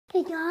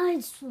Hey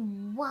guys,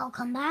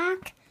 welcome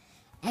back.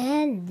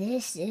 And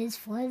this is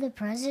for the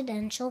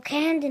presidential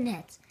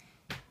candidates.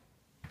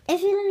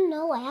 If you didn't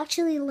know, I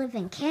actually live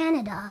in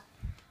Canada.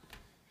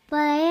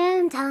 But I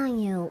am telling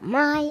you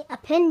my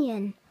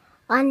opinion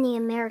on the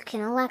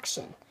American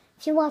election.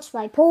 If you watched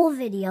my poll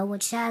video,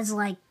 which has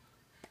like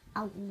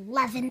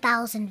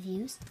 11,000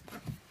 views,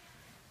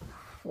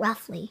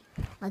 roughly,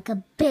 like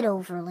a bit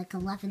over, like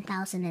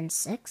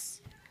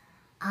 11,006.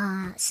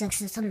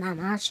 6 isn't that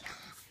much.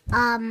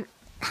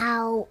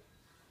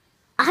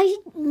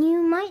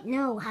 You might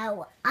know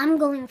how I'm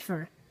going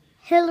for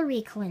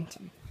Hillary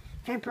Clinton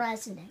for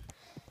president.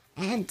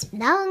 And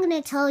now I'm going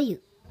to tell you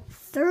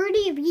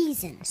 30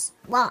 reasons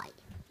why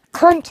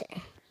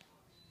Clinton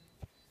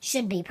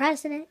should be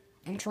president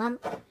and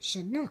Trump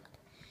should not.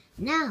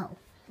 Now,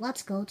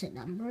 let's go to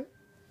number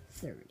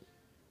 30.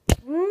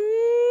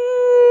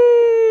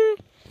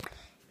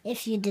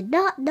 If you did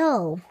not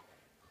know,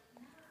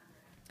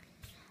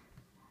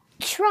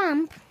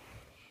 Trump,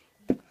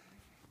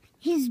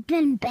 he's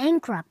been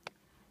bankrupt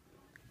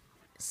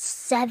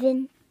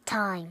 7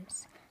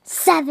 times.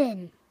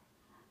 7!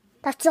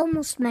 That's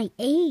almost my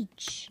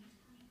age.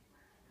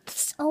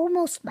 It's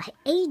almost my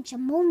age.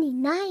 I'm only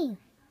 9.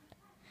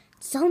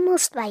 It's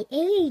almost my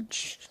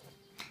age.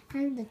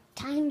 And the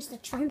times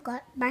that Trump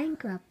got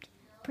bankrupt,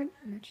 pretty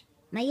much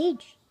my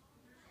age.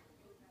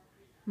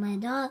 My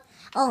dog.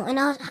 Oh, and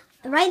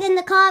write in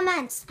the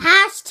comments,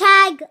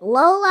 hashtag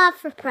Lola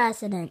for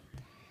president.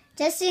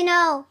 Just so you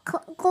know,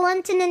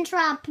 Clinton and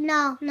Trump,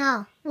 no.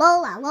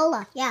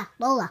 Lola, yeah,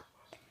 Lola.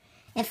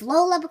 If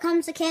Lola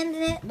becomes a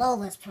candidate,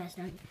 Lola's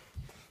president.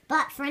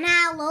 But for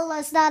now,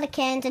 Lola's not a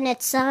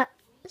candidate,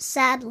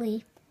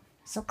 sadly.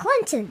 So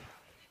Clinton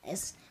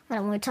is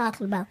what we're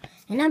talking about.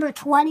 And number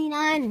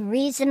 29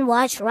 reason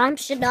why Trump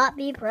should not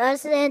be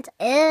president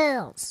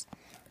is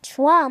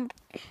Trump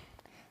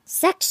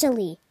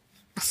sexually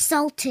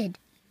assaulted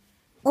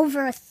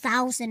over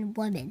 1,000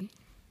 women.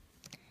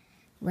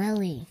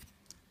 Really?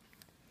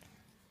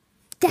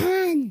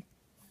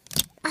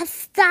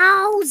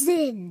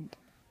 1,000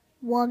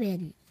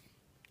 women.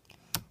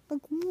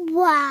 Like,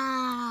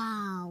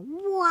 wow,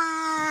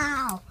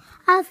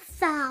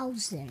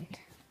 1,000.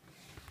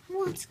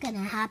 What's gonna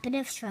happen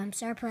if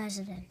Trump's our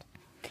president?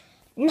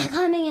 Now,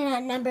 coming in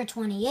at number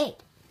 28,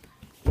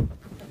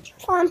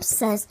 Trump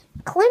says,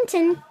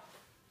 Clinton,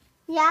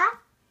 yeah?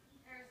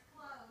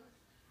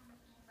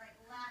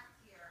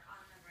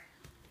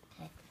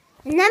 Okay.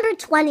 Number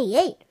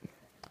 28,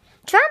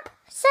 Trump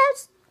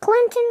says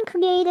Clinton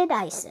created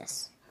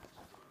ISIS.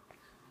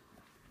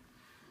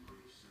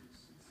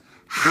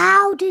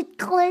 How did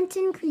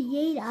Clinton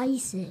create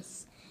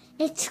ISIS?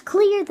 It's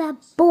clear that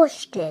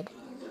Bush did.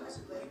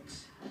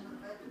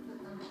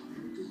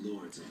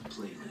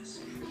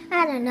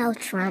 I don't know,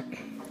 Trump.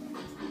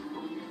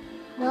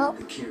 Well,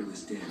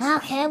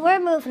 okay, we're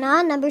moving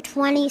on. Number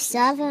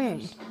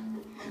 27.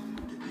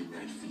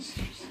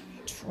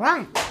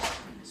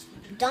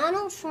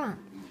 Donald Trump,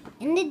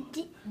 in the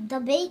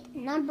debate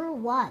number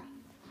 1,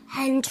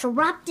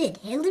 interrupted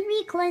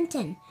Hillary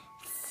Clinton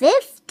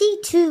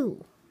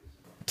 52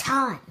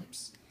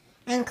 times,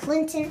 and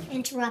Clinton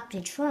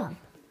interrupted Trump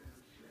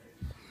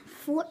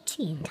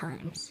 14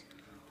 times.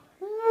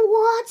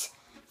 What?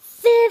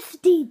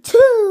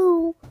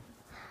 52?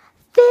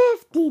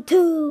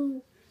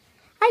 52?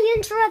 I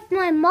interrupt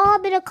my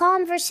mom in a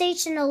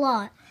conversation a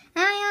lot.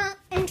 I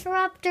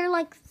interrupt her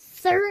like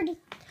 13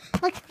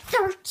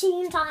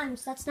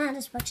 times. That's not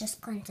as much as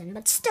Clinton,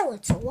 but still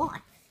it's a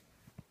lot.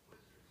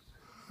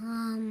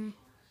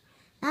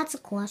 That's a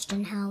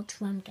question how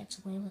Trump gets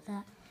away with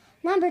that.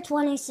 Number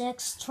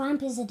 26,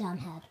 Trump is a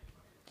dumbhead.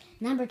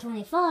 Number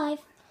 25,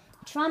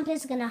 Trump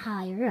is going to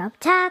hire up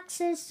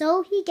taxes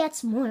so he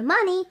gets more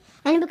money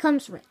and he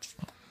becomes rich.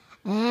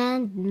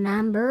 And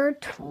number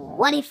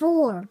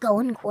 24,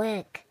 going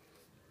quick.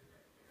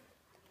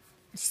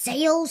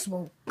 Sales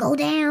will go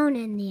down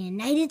in the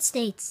United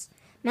States.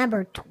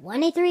 Number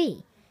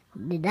 23,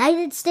 the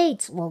United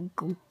States will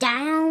go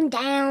down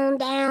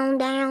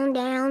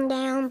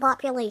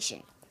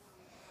population.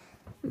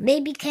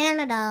 Maybe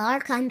Canada, our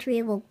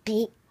country, will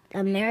beat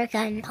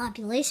America in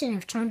population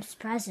if Trump's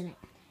president.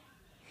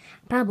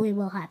 Probably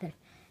will happen.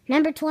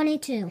 Number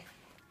 22,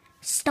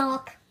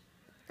 stock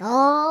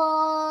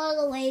all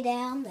the way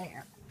down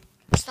there.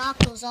 Stock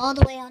goes all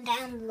the way on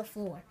down to the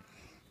floor.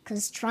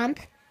 Because Trump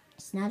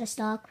is not a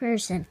stock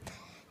person.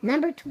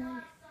 Number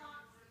 20.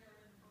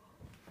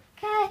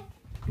 Okay.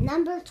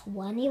 Number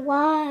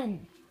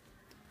 21.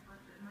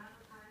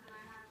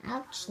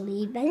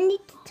 Actually, I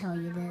need to tell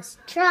you this.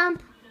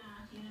 Trump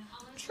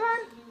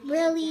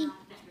really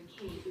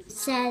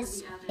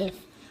says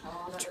if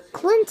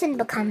Clinton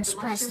becomes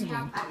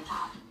president,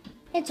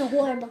 it's a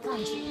horrible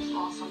country.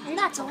 And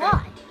that's a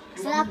lie.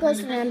 So that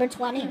goes to number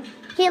 20.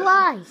 He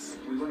lies.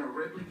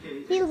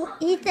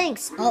 He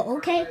thinks, oh,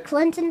 okay, if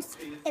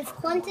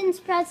Clinton's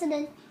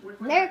president,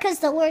 America's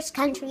the worst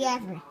country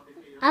ever.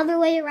 Other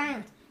way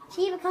around. If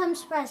he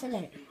becomes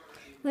president,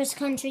 worst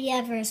country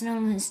ever is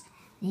known as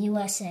the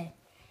USA.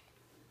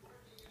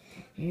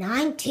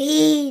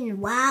 19.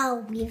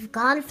 Wow, we've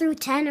gone through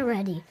 10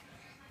 already.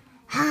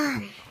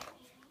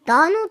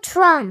 Donald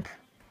Trump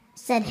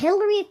said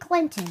Hillary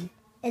Clinton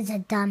is a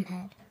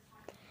dumbhead.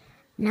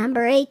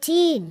 Number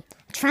 18.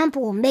 Trump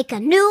will make a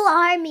new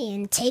army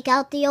and take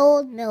out the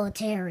old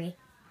military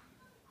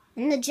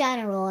and the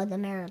general of the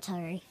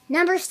military.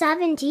 Number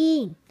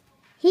 17.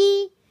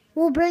 He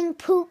will bring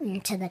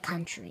Putin to the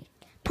country.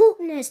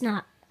 Putin is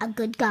not a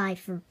good guy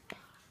for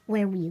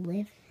where we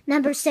live.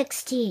 Number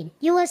 16.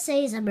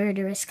 USA is a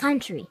murderous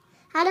country.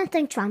 I don't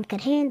think Trump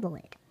could handle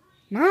it.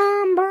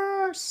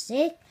 Number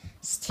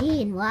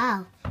 16.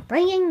 Wow.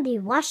 Bringing the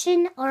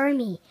Russian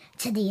army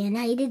to the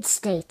United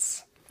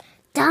States.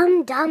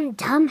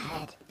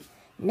 Dumbhead.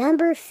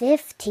 Number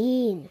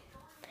 15.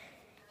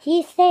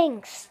 He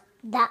thinks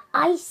that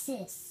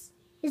ISIS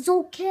is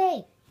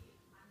okay.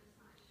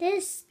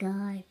 This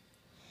guy.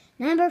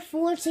 Number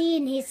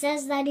 14, he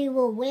says that he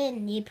will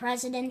win the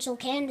presidential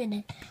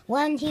candidate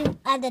when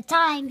at the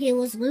time he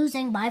was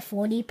losing by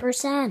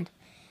 40%.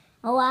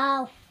 Oh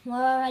wow, we're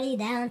already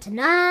down to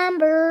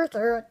number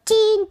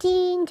 13.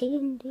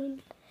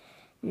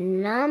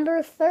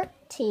 Number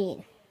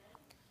 13.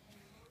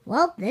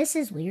 Well, this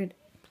is weird.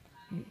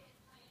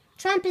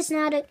 Trump is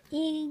not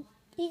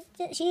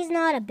he's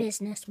not a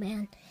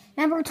businessman.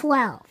 Number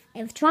 12.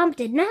 If Trump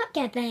did not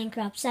get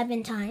bankrupt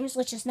 7 times,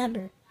 which is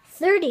number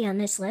 30 on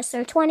this list,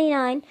 or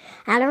 29,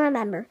 I don't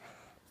remember,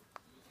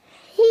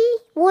 he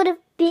would have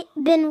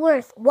been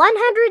worth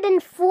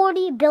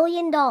 $140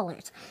 billion,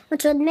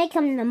 which would make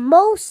him the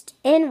most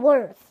in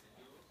worth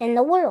in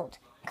the world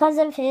because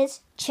of his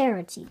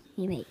charity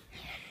he made.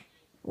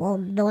 Well,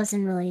 it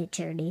wasn't really a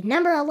charity.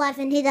 Number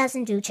 11, he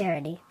doesn't do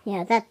charity.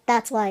 Yeah,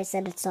 that's why I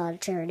said it's not a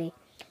charity.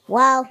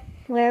 Well,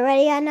 we're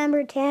already at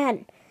number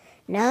 10.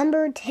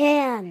 Number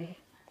 10.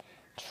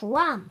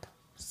 Trump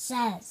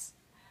says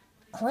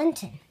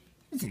Clinton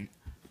is an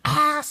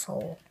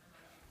asshole.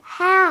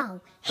 How?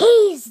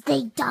 He's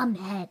the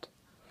dumbhead.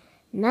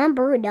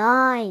 Number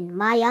 9.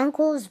 My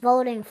uncle's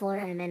voting for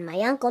him, and my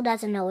uncle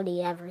doesn't know what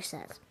he ever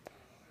says.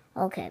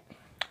 Okay.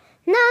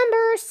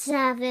 Number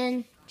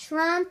 7.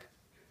 Trump.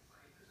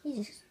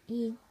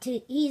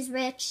 He's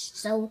rich,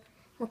 so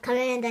will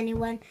command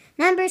anyone.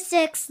 Number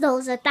 6,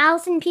 those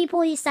 1,000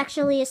 people he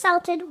sexually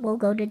assaulted will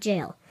go to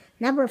jail.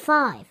 Number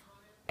 5,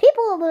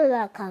 people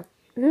will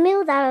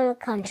move out of the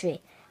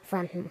country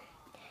from him.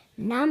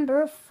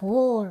 Number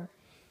 4,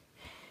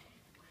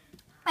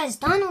 as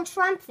Donald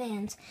Trump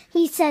fans,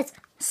 he says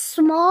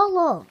small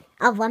loan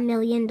of $1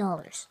 million.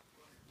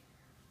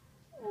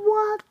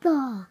 What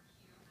the?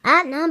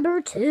 At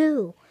number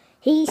 2,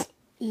 he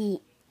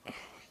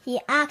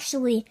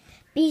actually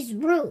be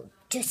rude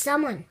to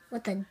someone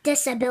with a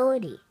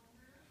disability.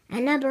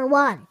 And number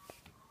 1,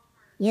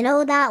 you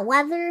know that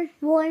weather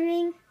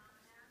warning?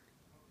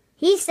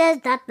 He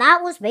says that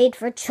was made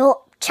for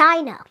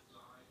China.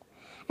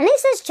 And he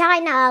says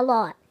China a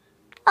lot.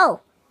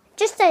 Oh,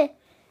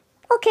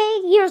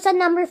 okay, here's a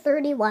number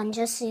 31,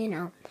 just so you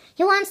know.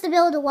 He wants to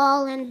build a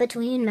wall in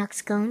between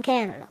Mexico and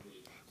Canada.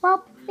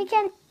 Well, we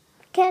can't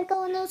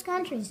go in those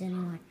countries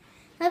anymore.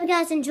 Hope you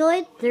guys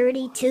enjoyed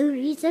 32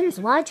 reasons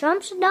why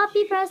Trump should not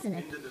be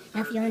president.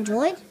 If you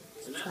enjoyed,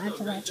 subscribe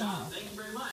to my channel.